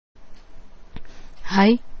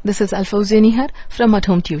Hi, this is Alfawzeni here from At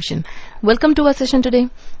Home Tuition. Welcome to our session today.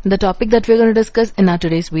 The topic that we're going to discuss in our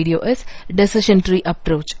today's video is decision tree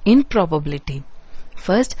approach in probability.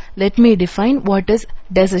 First, let me define what is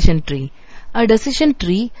decision tree. A decision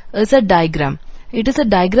tree is a diagram. It is a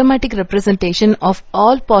diagrammatic representation of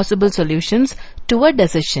all possible solutions to a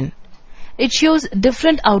decision. It shows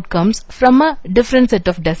different outcomes from a different set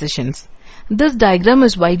of decisions. This diagram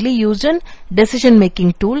is widely used in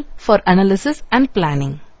decision-making tool for analysis and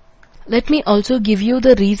planning. Let me also give you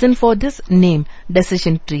the reason for this name,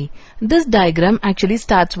 decision tree. This diagram actually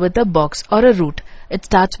starts with a box or a root. It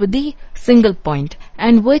starts with the single point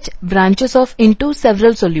and which branches off into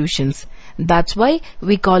several solutions. That's why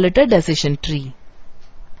we call it a decision tree.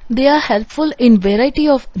 They are helpful in variety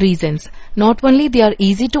of reasons. Not only they are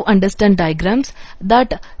easy to understand diagrams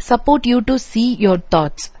that support you to see your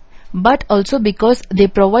thoughts, but also because they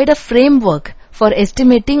provide a framework for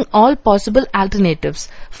estimating all possible alternatives.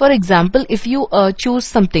 For example, if you choose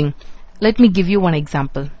something, let me give you one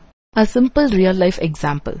example. A simple real life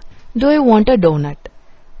example. Do I want a donut?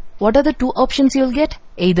 What are the two options you'll get?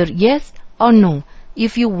 Either yes or no.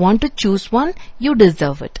 If you want to choose one, you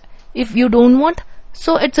deserve it. If you don't want,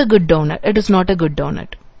 so it's a good donut. It is not a good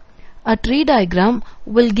donut. A tree diagram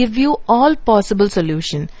will give you all possible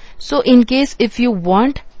solutions. So in case if you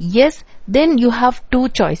want yes, then you have two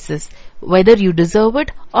choices, whether you deserve it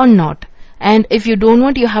or not. And if you don't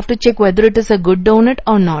want, you have to check whether it is a good donut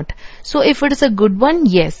or not. So if it is a good one,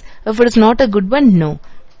 yes. If it is not a good one, no.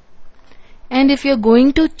 And if you're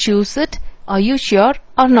going to choose it, are you sure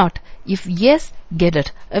or not? If yes, get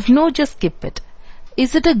it. If no, just skip it.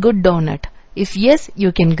 Is it a good donut? If yes,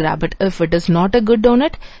 you can grab it. If it is not a good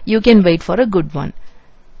donut, you can wait for a good one.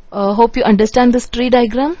 Hope you understand this tree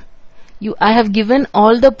diagram. I have given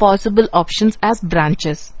all the possible options as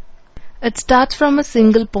branches. It starts from a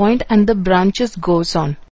single point and the branches goes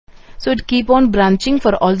on. So it keep on branching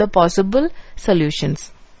for all the possible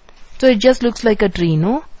solutions. So it just looks like a tree,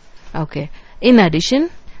 no? Okay. In addition,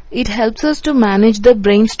 it helps us to manage the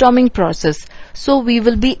brainstorming process. So we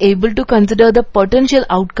will be able to consider the potential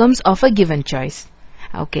outcomes of a given choice.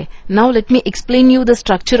 Okay. Now let me explain you the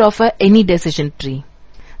structure of any decision tree.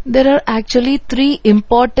 There are actually three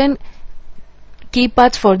important key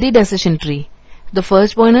parts for the decision tree. The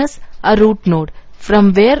first one is a root node,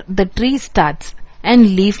 from where the tree starts,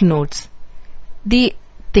 and leaf nodes, the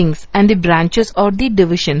things and the branches or the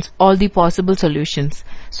divisions, all the possible solutions.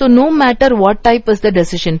 So no matter what type is the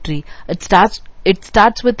decision tree, it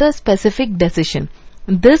starts with a specific decision.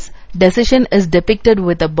 This decision is depicted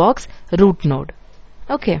with a box root node.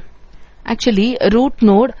 Okay. Actually, root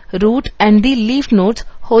node, root and the leaf nodes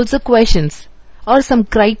holds the questions or some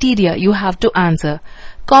criteria you have to answer.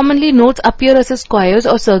 Commonly nodes appear as a squares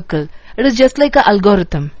or circle. It is just like an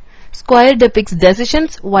algorithm. Square depicts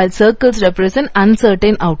decisions while circles represent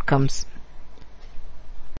uncertain outcomes.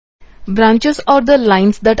 Branches are the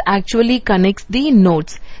lines that actually connects the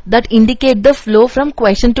nodes that indicate the flow from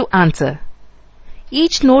question to answer.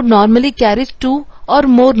 Each node normally carries two or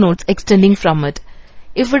more nodes extending from it.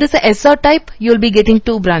 If it is a SR type, you will be getting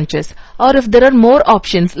two branches. Or if there are more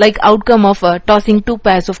options like outcome of tossing two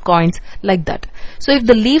pairs of coins, like that. So if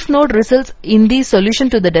the leaf node results in the solution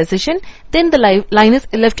to the decision, then the line is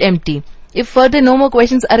left empty. If further no more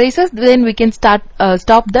questions arises, then we can stop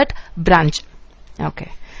that branch.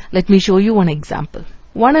 Okay. Let me show you one example.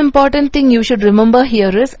 One important thing you should remember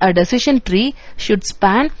here is a decision tree should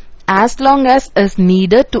span as long as is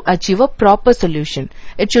needed to achieve a proper solution.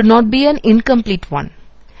 It should not be an incomplete one.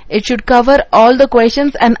 It should cover all the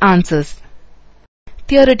questions and answers.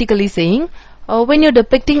 Theoretically saying, when you're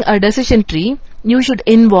depicting a decision tree, you should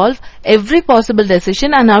involve every possible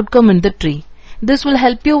decision and outcome in the tree. This will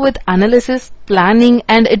help you with analysis, planning,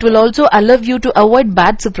 and it will also allow you to avoid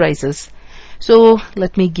bad surprises. So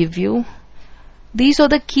let me give you. These are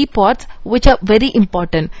the key parts which are very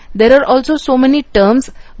important. There are also so many terms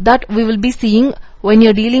that we will be seeing when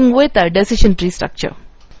you're dealing with a decision tree structure.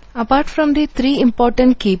 Apart from the three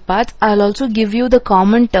important key parts, I'll also give you the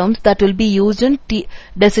common terms that will be used in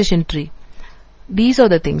decision tree. These are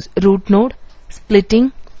the things: root node,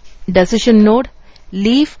 splitting, decision node,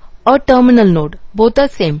 leaf or terminal node. Both are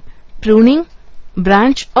same. Pruning,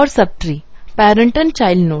 branch or subtree, parent and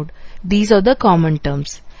child node. These are the common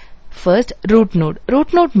terms. First, root node.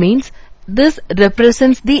 Root node means this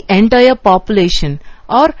represents the entire population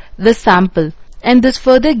or the sample, and this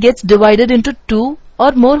further gets divided into two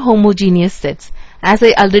or more homogeneous sets. As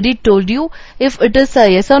I already told you, if it is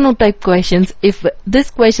a yes or no type questions, if this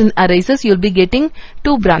question arises, you'll be getting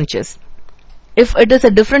two branches. If it is a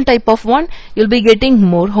different type of one, you'll be getting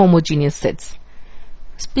more homogeneous sets.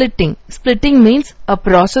 Splitting. Splitting means a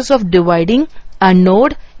process of dividing a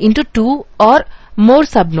node into two or more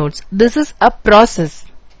subnodes. This is a process.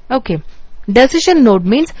 Okay. Decision node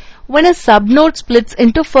means when a subnode splits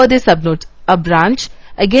into further subnodes, a branch,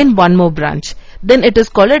 again one more branch, then it is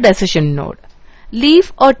called a decision node.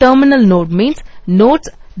 Leaf or terminal node means nodes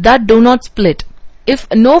that do not split. If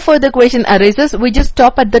no further question arises, we just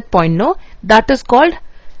stop at that point, no? That is called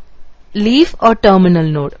leaf or terminal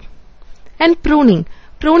node. And pruning.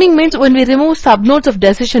 Pruning means when we remove subnodes of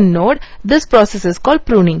decision node, this process is called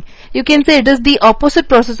pruning. You can say it is the opposite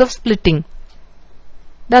process of splitting.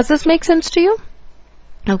 Does this make sense to you?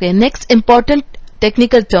 Okay, next important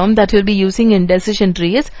technical term that we'll be using in decision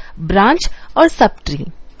tree is branch or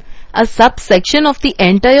subtree. A subsection of the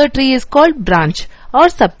entire tree is called branch or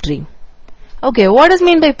subtree. Okay, what is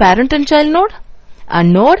meant by parent and child node? A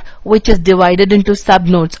node which is divided into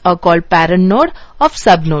subnodes are called parent node of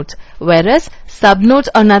subnodes, whereas subnodes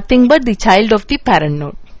are nothing but the child of the parent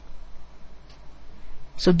node.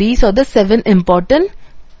 So these are the 7 important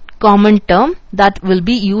common terms that will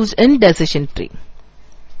be used in decision tree.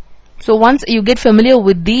 So once you get familiar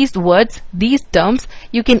with these words, these terms,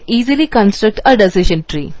 you can easily construct a decision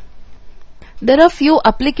tree. There are few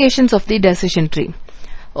applications of the decision tree.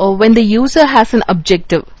 When the user has an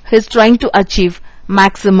objective, he is trying to achieve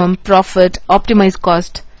maximum profit, optimize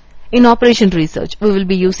cost. In operation research, we will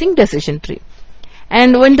be using decision tree.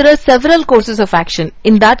 And when there are several courses of action,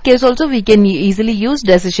 in that case also we can easily use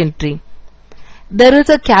decision tree. There is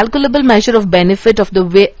a calculable measure of benefit of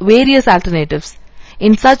the various alternatives.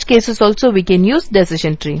 In such cases also we can use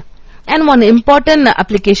decision tree. And one important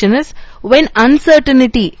application is when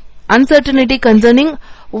uncertainty concerning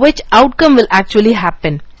which outcome will actually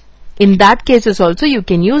happen. In that cases also you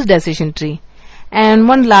can use decision tree. And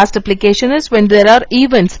one last application is when there are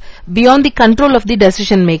events beyond the control of the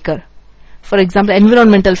decision maker. For example,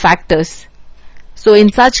 environmental factors. So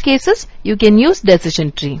in such cases you can use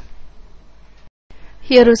decision tree.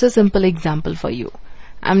 Here is a simple example for you.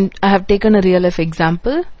 I have taken a real life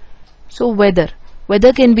example. So weather.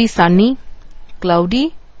 Weather can be sunny,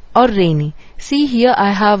 cloudy or rainy. See here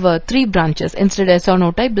I have 3 branches. Instead S or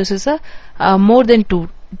no type, this is a more than two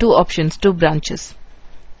options, 2 branches.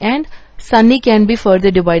 And sunny can be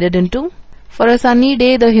further divided into. For a sunny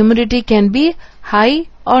day, the humidity can be high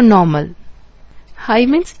or normal. High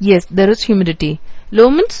means yes, there is humidity.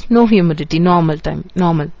 Low means no humidity, normal time,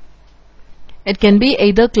 normal. It can be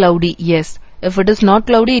either cloudy, yes. If it is not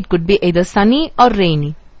cloudy, it could be either sunny or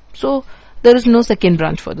rainy. So there is no second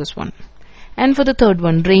branch for this one. And for the third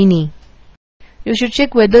one, rainy. You should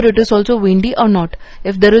check whether it is also windy or not.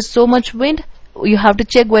 If there is so much wind, you have to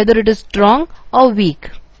check whether it is strong or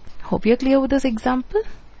weak. Hope you are clear with this example.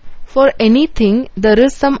 For anything, there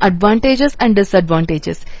is some advantages and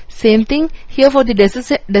disadvantages. Same thing here for the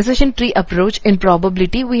decision tree approach in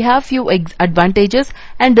probability, we have few advantages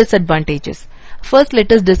and disadvantages. First,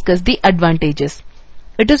 let us discuss the advantages.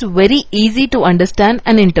 It is very easy to understand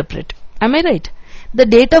and interpret. Am I right? The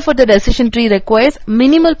data for the decision tree requires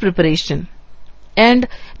minimal preparation. And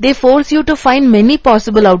they force you to find many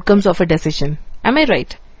possible outcomes of a decision. Am I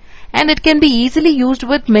right? And it can be easily used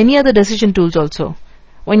with many other decision tools also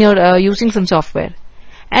when you're using some software.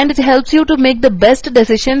 And it helps you to make the best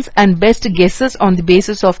decisions and best guesses on the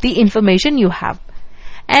basis of the information you have.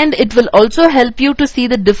 And it will also help you to see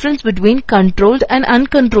the difference between controlled and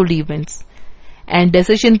uncontrolled events. And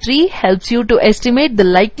decision tree helps you to estimate the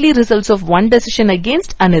likely results of one decision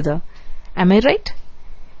against another. Am I right?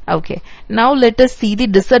 Okay, now let us see the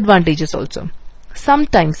disadvantages also.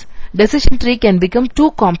 Sometimes decision tree can become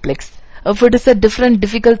too complex if it is a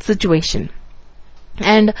difficult situation.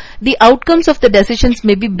 And the outcomes of the decisions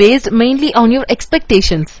may be based mainly on your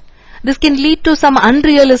expectations. This can lead to some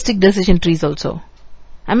unrealistic decision trees also.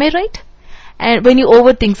 Am I right? And when you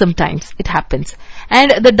overthink sometimes, it happens.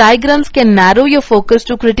 And the diagrams can narrow your focus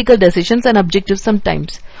to critical decisions and objectives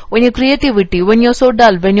sometimes. When your creativity, when you're so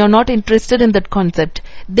dull, when you're not interested in that concept,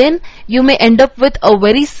 then you may end up with a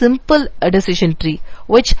very simple decision tree,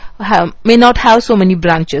 which may not have so many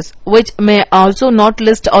branches, which may also not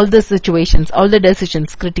list all the situations, all the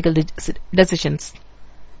decisions, critical decisions.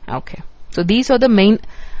 Okay. So these are the main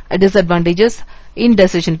disadvantages in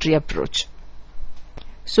decision tree approach.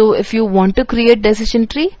 So if you want to create decision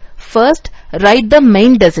tree, first write the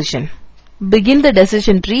main decision. Begin the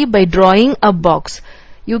decision tree by drawing a box.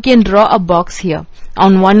 You can draw a box here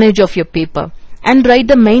on one edge of your paper and write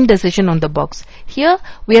the main decision on the box. Here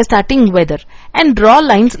we are starting weather and draw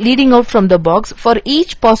lines leading out from the box for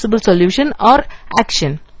each possible solution or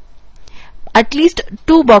action. At least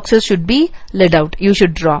 2 boxes should be laid out. You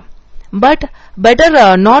should draw. But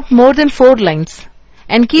better not more than 4 lines.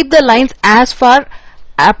 and keep the lines as far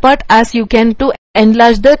apart as you can to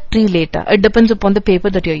enlarge the tree later. It depends upon the paper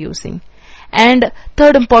that you're using. And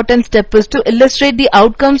third important step is to illustrate the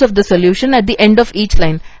outcomes of the solution at the end of each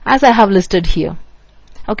line, as I have listed here.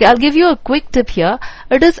 Okay, I'll give you a quick tip here.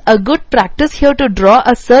 It is a good practice here to draw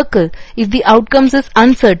a circle if the outcomes is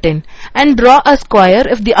uncertain, and draw a square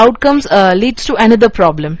if the outcomes leads to another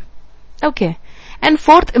problem. Okay, and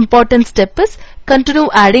fourth important step is continue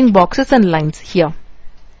adding boxes and lines here.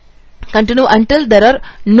 Continue until there are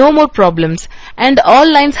no more problems and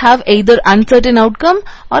all lines have either uncertain outcome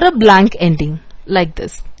or a blank ending, like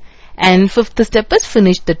this. And fifth step is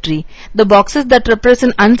finish the tree. The boxes that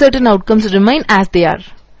represent uncertain outcomes remain as they are.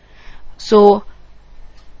 So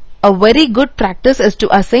a very good practice is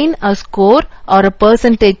to assign a score or a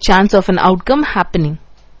percentage chance of an outcome happening.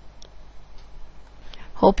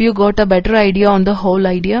 Hope you got a better idea on the whole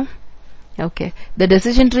idea. Okay, the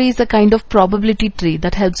decision tree is a kind of probability tree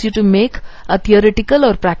that helps you to make a theoretical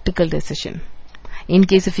or practical decision. In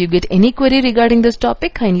case if you get any query regarding this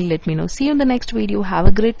topic, kindly let me know. See you in the next video. Have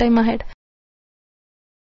a great time ahead.